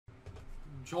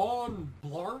John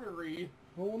Blarnery.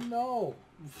 Oh no.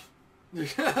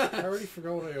 I already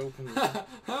forgot what I opened.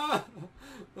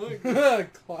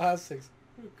 Classics.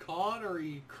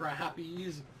 Connery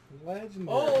crappies. Legendary.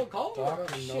 Oh, Connery.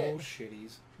 Dr. No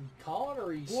Shitties.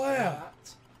 Connery Wow.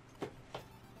 stats.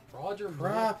 Roger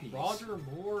Crappies. Roger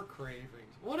Moore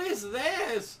cravings. What is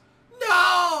this?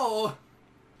 No!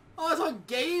 Oh, it's on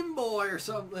Game Boy or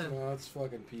something. No, it's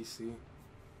fucking PC.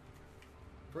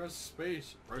 Press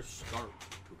space. Press start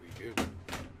to begin.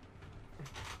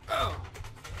 Oh.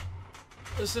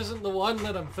 This isn't the one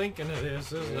that I'm thinking it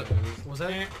is it? Was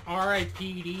that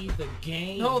R.I.P.D, the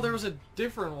game? No, there was a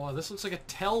different one. This looks like a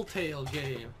Telltale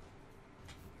game.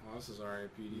 Oh, this is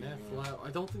R.I.P.D. I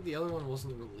don't think the other one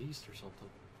wasn't released or something.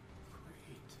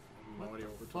 Great. I have no idea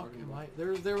what we're Fuck talking am about.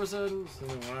 I? There was a... So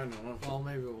I know. Well,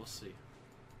 maybe we'll see.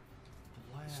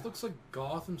 This looks like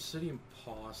Gotham City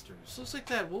Imposters. This looks like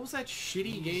that... What was that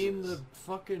shitty game? The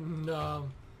fucking...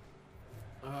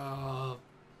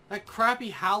 that crappy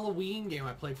Halloween game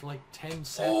I played for like 10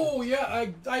 seconds. Oh yeah,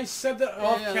 I said that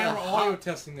off Yeah, camera audio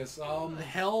testing this.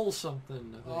 Hell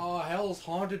something. Hell's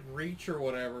Haunted Reach or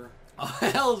whatever.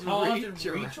 Hell's Haunted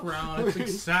Reach Around. It's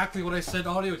exactly what I said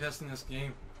audio testing this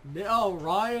game. No,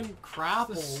 Ryan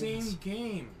Crapples. It's the same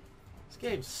game. This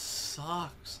game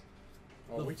sucks.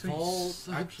 Oh, wait till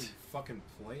you actually fucking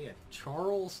play it.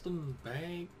 Charleston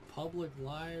Bank, Public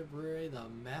Library, the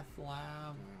Meth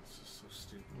Lab. Oh, it's just so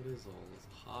stupid. What is all this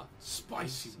hot?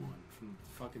 Spicy one from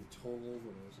fucking Total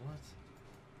Overdose. What?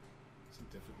 It's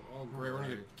difficult. Oh great, we're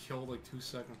gonna get killed like 2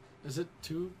 seconds. Is it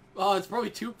two? Oh, it's probably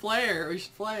two-player. We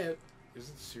should play it. Is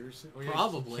it seriously? Oh, yeah,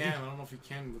 Probably. You can. I don't know if you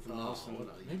can with the mouse. And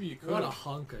maybe you could. What a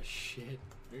hunk of shit.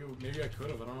 Maybe I could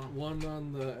have. I don't know. One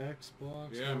on the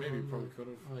Xbox. Yeah, maybe you probably could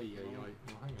have. Oh yeah, yeah.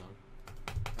 Well, hang on.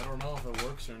 I don't know if it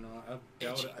works or not. I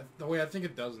doubt it. The way I think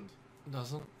it doesn't.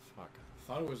 Doesn't? Fuck. I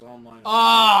thought it was online.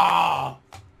 Ah!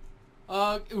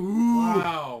 Ooh.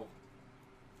 Wow.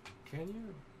 Can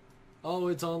you? Oh,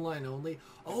 it's online only.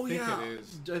 Oh I think yeah. it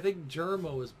is. I think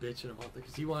Germo was bitching about that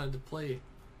because he wanted to play.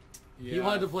 Yeah. He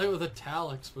wanted to play with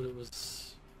italics, but it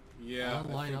was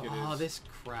online. I think it Oh, is. this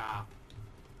crap.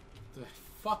 The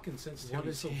fucking sensitivity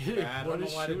is so it? bad. I What don't know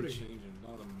is why I didn't shooting? change it.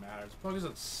 None of them matters. Probably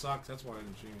because it sucks. That's why I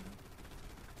didn't change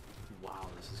it. Wow,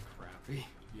 this is crappy.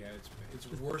 Yeah, it's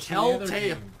worse than the other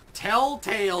Telltale, game.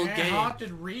 Telltale game.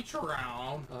 Haunted Reach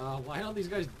Around. Why don't these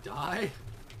guys die?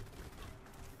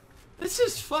 This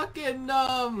is fucking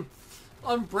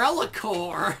Umbrella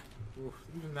Corps. Oof,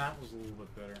 even that was a little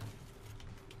bit better.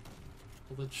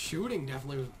 Well, the shooting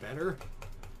definitely was better.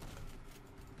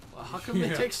 Well, how come they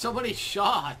Yeah. take so many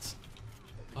shots?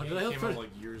 Oh, It did they came put out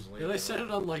like years later. did they set it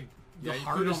on like the Yeah, you put it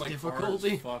on, hardest like,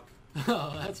 difficulty? hard as fuck.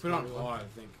 Oh, that's Put it on probably why. hard,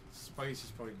 I think.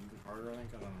 Spicy's probably even harder, I think.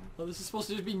 I don't know. Well, this is supposed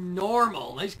to just be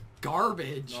normal. Nice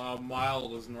garbage.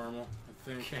 Mild is normal, I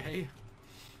think. Okay.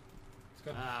 It's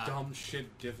got dumb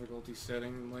shit difficulty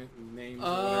setting, like names or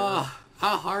whatever.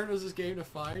 How hard was this game to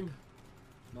find?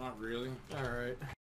 Not really. Alright.